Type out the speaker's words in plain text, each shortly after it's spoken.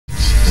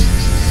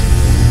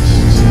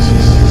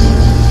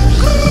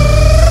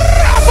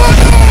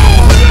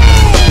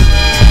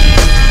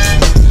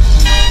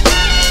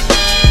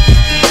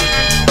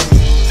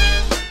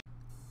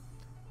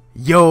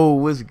Yo,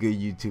 what's good,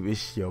 YouTube?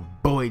 It's your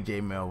boy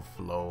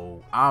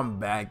Jmellflo. I'm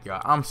back,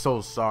 y'all. I'm so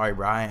sorry,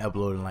 bro. I ain't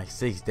uploaded in like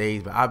 6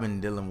 days, but I've been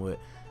dealing with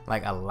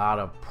like a lot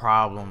of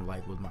problems,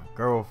 like with my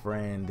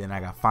girlfriend. Then I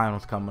got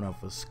finals coming up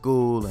for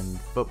school, and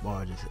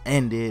football just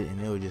ended, and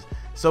it was just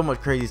so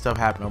much crazy stuff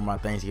happening over my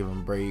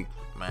Thanksgiving break.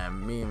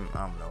 Man,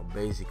 I don't know,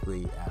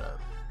 basically at a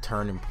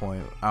turning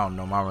point. I don't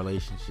know, my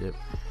relationship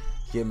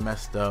get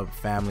messed up,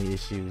 family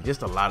issues,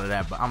 just a lot of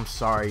that. But I'm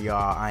sorry,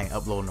 y'all, I ain't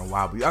uploading in a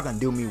while, but y'all can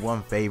do me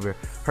one favor.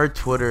 Her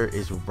Twitter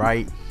is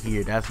right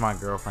here. That's my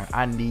girlfriend.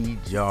 I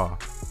need y'all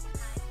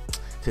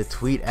to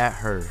tweet at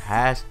her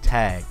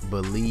hashtag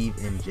believe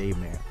in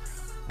Jmell.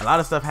 A lot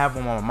of stuff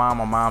happened with my mom.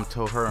 My mom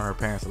told her and her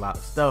parents a lot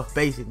of stuff.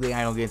 Basically, I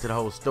ain't gonna get into the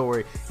whole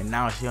story, and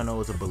now she don't know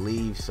what to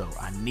believe. So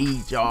I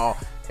need y'all.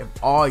 If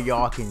all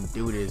y'all can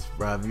do this,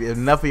 bro, if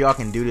enough of y'all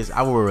can do this,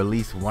 I will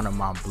release one of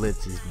my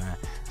blitzes, man.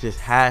 Just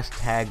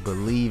hashtag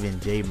believe in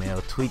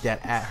Jmell. Tweet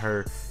that at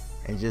her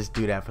and just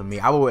do that for me.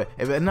 I will,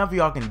 if enough of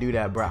y'all can do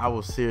that, bro, I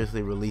will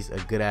seriously release a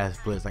good ass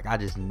blitz. Like, I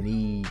just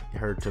need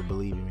her to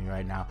believe in me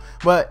right now.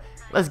 But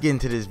let's get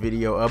into this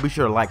video. Be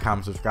sure to like,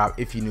 comment, subscribe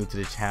if you're new to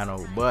the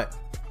channel. But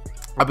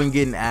I've been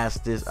getting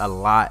asked this a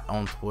lot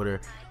on Twitter.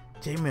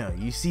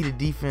 Jmell, you see the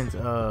defense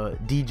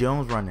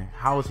DJones running.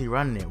 How is he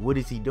running it? What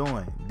is he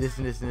doing? This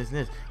and this and this and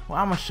this. Well,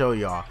 I'm gonna show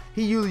y'all.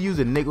 He usually uses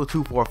a nickel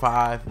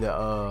 245,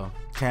 the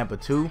Tampa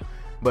 2,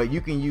 but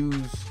you can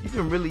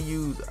really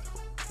use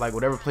like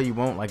whatever play you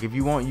want. Like if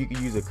you want, you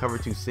can use a cover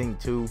 2 sink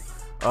 2.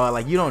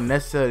 Like you don't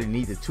necessarily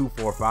need the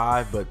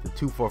 245, but the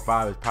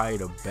 245 is probably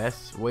the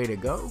best way to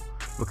go,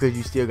 because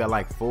you still got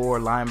like 4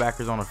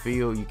 linebackers on the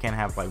field. You can't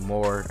have like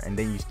more, and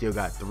then you still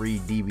got 3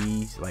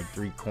 DBs, like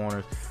 3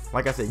 corners.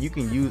 Like I said, you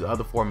can use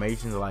other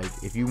formations. Like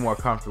if you're more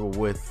comfortable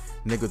with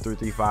nickel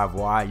 3-3-5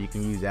 wide, you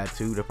can use that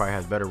too. That probably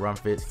has better run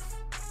fits.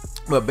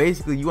 But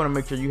basically, you want to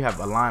make sure you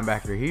have a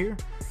linebacker here.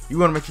 You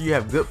want to make sure you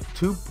have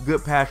two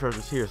good pass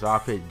rushers here. So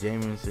I'll put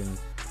James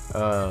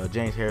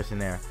Harrison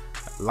there.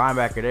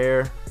 Linebacker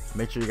there.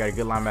 Make sure you got a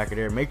good linebacker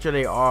there. Make sure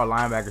they are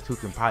linebackers who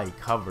can probably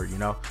cover, you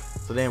know.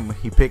 So then when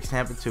he picks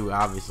Tampa 2,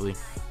 obviously.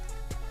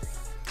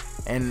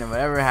 And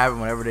whatever happens,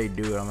 whenever they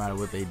do, it don't matter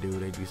what they do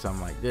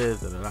something like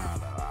this. Pick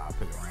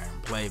a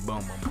random play, boom,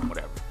 boom, boom,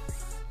 whatever.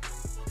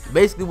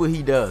 Basically, what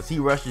he does, he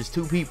rushes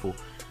 2 people.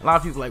 A lot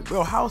of people are like,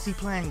 bro, how is he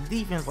playing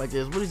defense like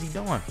this? What is he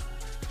doing?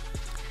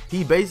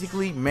 He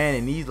basically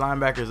manning these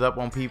linebackers up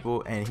on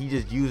people, and he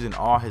just using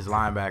all his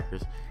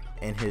linebackers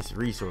and his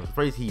resource.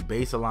 First, he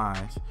base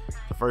aligns.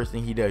 The first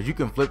thing he does, you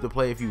can flip the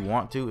play if you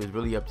want to. It's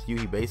really up to you.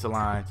 He base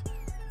aligns,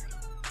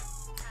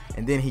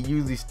 and then he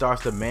usually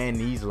starts to man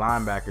these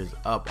linebackers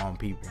up on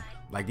people.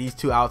 Like these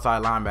 2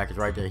 outside linebackers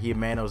right there, he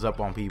man those up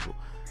on people.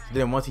 So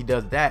then once he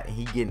does that and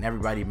he getting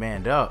everybody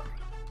manned up,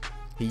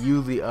 he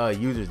usually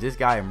uses this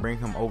guy and bring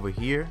him over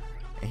here,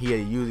 and he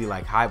usually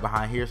like hide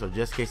behind here, so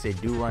just in case they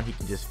do run, he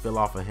can just fill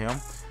off of him.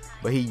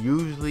 But he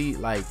usually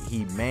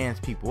he mans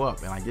people up,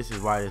 and like this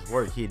is why this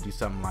works. He'd do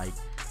something like,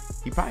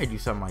 he'd probably do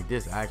something like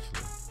this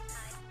actually,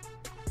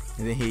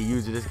 and then he'd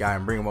use this guy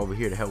and bring him over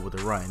here to help with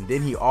the run. And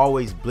then he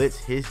always blitz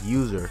his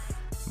user,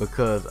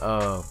 because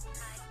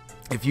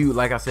if you,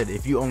 like I said,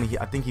 if you only,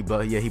 I think he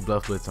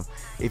bluff blitz him.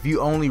 If you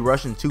only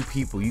rushing 2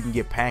 people, you can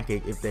get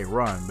pancake if they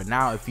run. But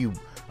now if you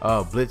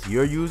blitz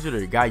your user,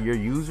 the guy you're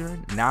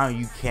using, now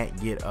you can't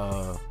get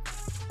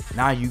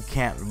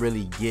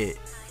really get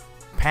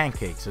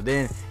pancake. So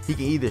then he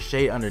can either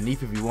shade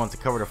underneath if you want to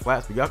cover the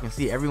flats, but y'all can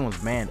see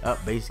everyone's manned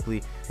up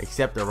basically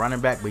except the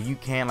running back. But you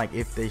can, like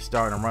if they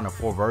start and run a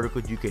 4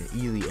 verticals, you can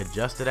easily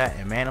adjust to that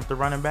and man up the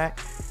running back.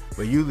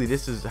 But usually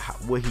this is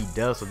what he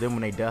does. So then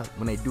when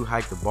they do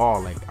hike the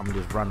ball, like I'm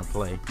just run the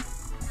play.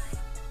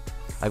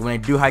 Like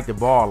when they do hike the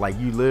ball, like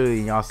you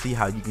literally, y'all see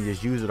how you can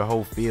just use the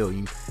whole field.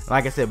 You,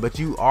 like I said, but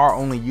you are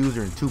only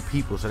using 2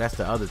 people, so that's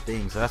the other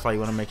thing. So that's why you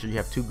want to make sure you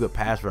have 2 good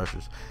pass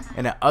rushers.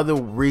 And the other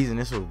reason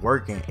this was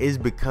working is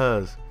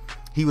because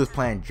they were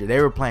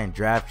playing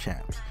draft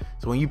champs.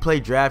 So when you play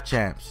draft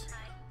champs,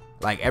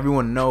 like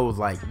everyone knows,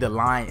 like the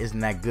line isn't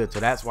that good. So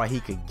that's why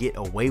he could get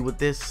away with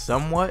this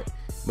somewhat.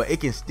 But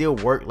it can still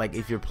work, like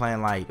if you're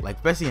playing like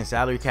especially in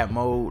salary cap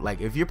mode.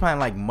 Like if you're playing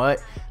like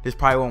MUT, this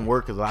probably won't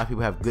work because a lot of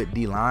people have good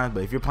D lines.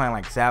 But if you're playing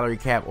like salary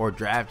cap or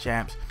draft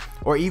champs,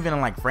 or even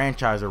in like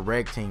franchise or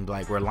reg teams,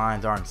 like where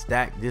lines aren't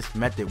stacked, this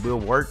method will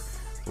work.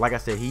 Like I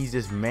said, he's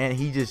just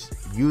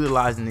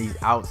utilizing these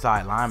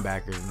outside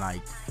linebackers, and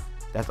like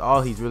that's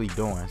all he's really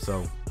doing.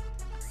 So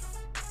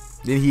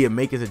then he'll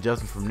make his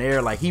adjustment from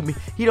there. Like he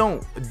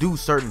don't do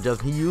certain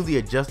adjustments. He usually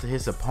adjusts to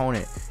his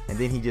opponent, and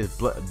then he just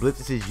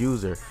blitzes his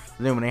user.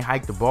 So then when they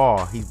hike the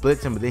ball, he's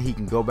blitzing, but then he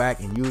can go back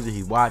and use it.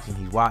 He's watching.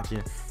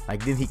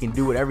 Like then he can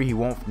do whatever he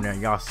wants from there.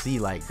 And y'all see,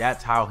 like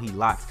that's how he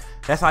locks.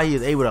 That's how he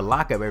is able to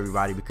lock up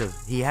everybody,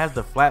 because he has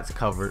the flats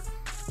covered.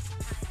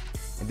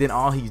 And then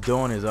all he's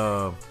doing is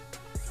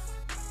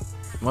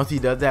once he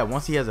does that,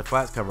 once he has the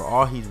flats covered,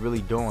 all he's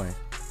really doing,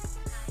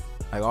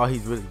 like all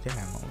he's really, damn,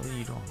 what are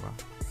you doing, bro?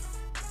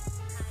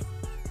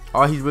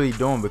 All he's really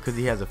doing, because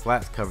he has the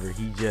flats covered,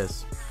 he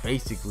just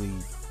basically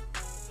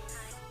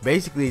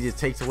basically it just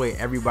takes away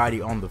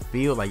everybody on the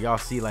field. Like y'all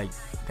see, like,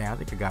 damn, I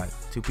think I got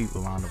 2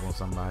 people lined up on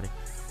somebody.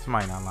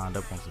 Somebody not lined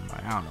up on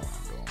somebody. I don't know what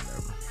I'm doing,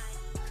 whatever.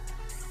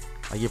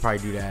 Like, he'll probably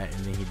do that,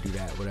 and then he'd do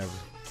that, whatever.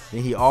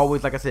 Then he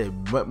always, like I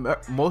said, but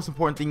most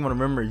important thing you want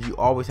to remember is you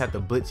always have to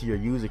blitz your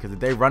user, because if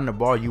they run the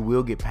ball, you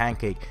will get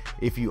pancake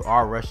if you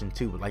are rushing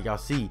too. But like y'all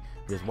see,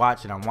 just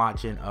watching, I'm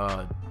watching,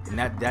 and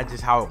that's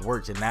just how it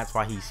works, and that's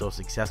why he's so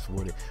successful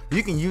with it. But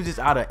you can use this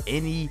out of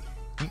any,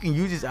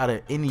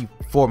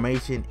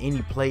 formation,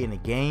 any play in the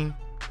game.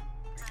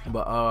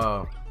 But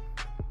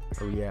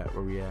where we at?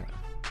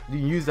 You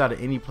can use it out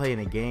of any play in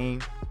the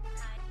game.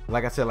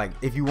 Like I said, like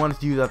if you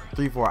wanted to use a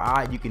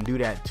 3-4-I, you can do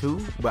that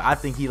too. But I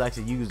think he likes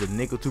to use the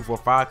nickel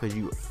 2-4-5 because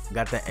you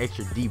got that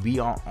extra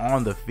DB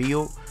on the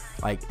field.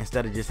 Like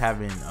instead of just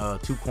having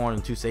 2 corners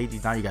and 2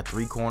 safeties, now you got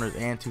 3 corners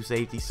and 2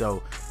 safeties.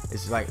 So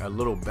it's like a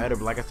little better.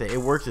 But like I said, it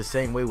works the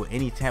same way with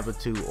any Tampa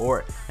 2,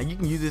 or like you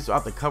can use this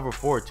out the cover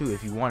 4 too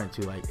if you wanted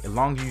to. Like as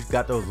long as you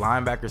got those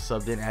linebackers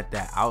subbed in at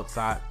that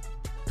outside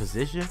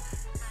position,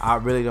 I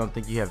really don't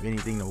think you have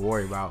anything to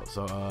worry about.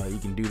 So you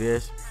can do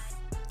this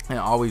and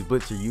always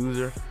blitz your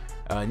user.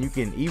 And you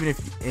can you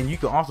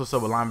can also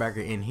sub a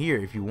linebacker in here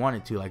if you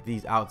wanted to, like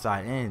these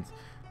outside ends.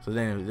 So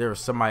then if there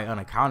was somebody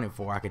unaccounted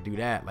for, I could do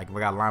that. Like if I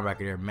got a linebacker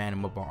there, man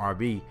him up on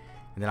RB,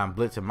 and then I'm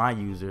blitzing my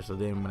user. So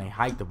then when they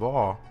hike the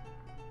ball,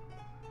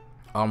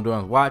 all I'm doing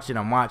is watching.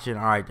 I'm watching.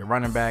 All right, the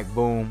running back,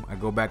 boom. I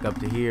go back up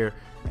to here,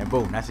 and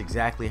boom. That's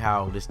exactly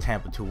how this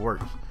Tampa 2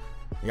 works.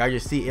 Y'all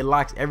just see it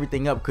locks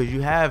everything up because you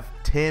have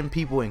 10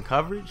 people in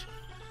coverage.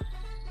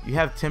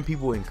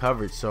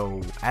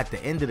 So at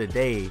the end of the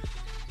day,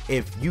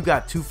 if you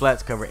got 2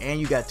 flats covered and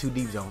you got 2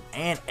 deep zones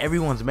and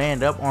everyone's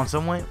manned up on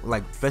someone,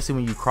 like especially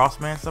when you cross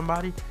man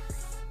somebody,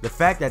 the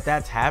fact that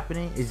that's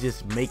happening is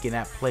just making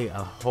that play a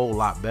whole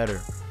lot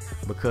better,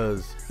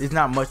 because there's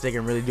not much they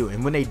can really do.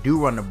 And when they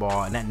do run the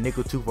ball and that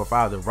nickel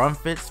 2-4-5, the run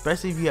fits,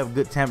 especially if you have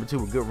good Tampa 2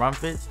 with good run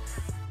fits,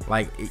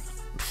 like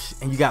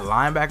and you got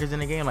linebackers in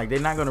the game, like they're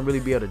not going to really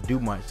be able to do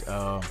much.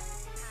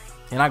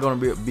 They're not going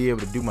to be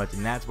able to do much,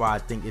 and that's why I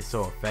think it's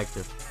so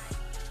effective.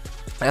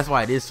 That's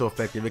why it is so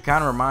effective. It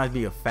kind of reminds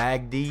me of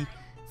Fag D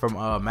from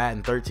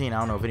Madden 13. I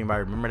don't know if anybody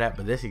remember that,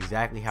 but that's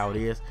exactly how it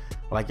is.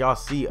 But like y'all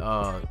see,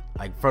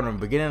 like from the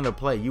beginning of the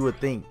play, you would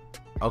think,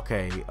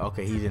 okay,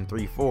 he's in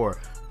 3-4.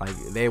 Like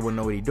they wouldn't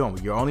know what he's doing.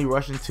 But you're only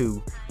rushing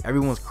 2.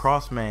 Everyone's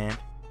cross man.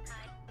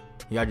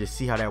 Y'all just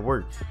see how that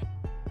works.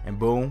 And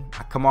boom,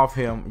 I come off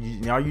him.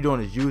 All you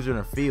doing is using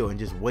the field and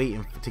just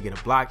waiting to get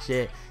a block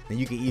shed. Then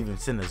you can even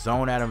send a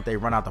zone at them if they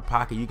run out the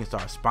pocket. You can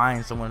start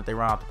spying someone if they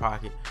run out the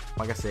pocket.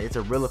 Like I said, it's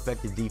a real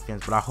effective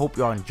defense. But I hope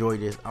y'all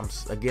enjoyed this. I'm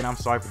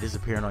sorry for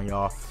disappearing on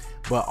y'all.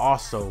 But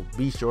also,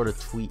 be sure to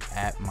tweet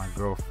at my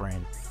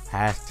girlfriend.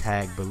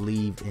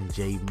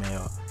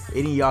 #BelieveInJmell.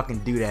 Any of y'all can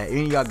do that.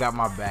 Any of y'all got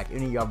my back.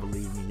 Any of y'all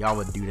believe me, y'all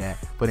would do that.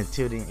 But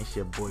until then, it's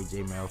your boy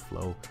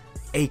Jmellflo,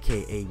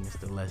 aka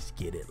Mr. Let's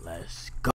Get It. Let's go.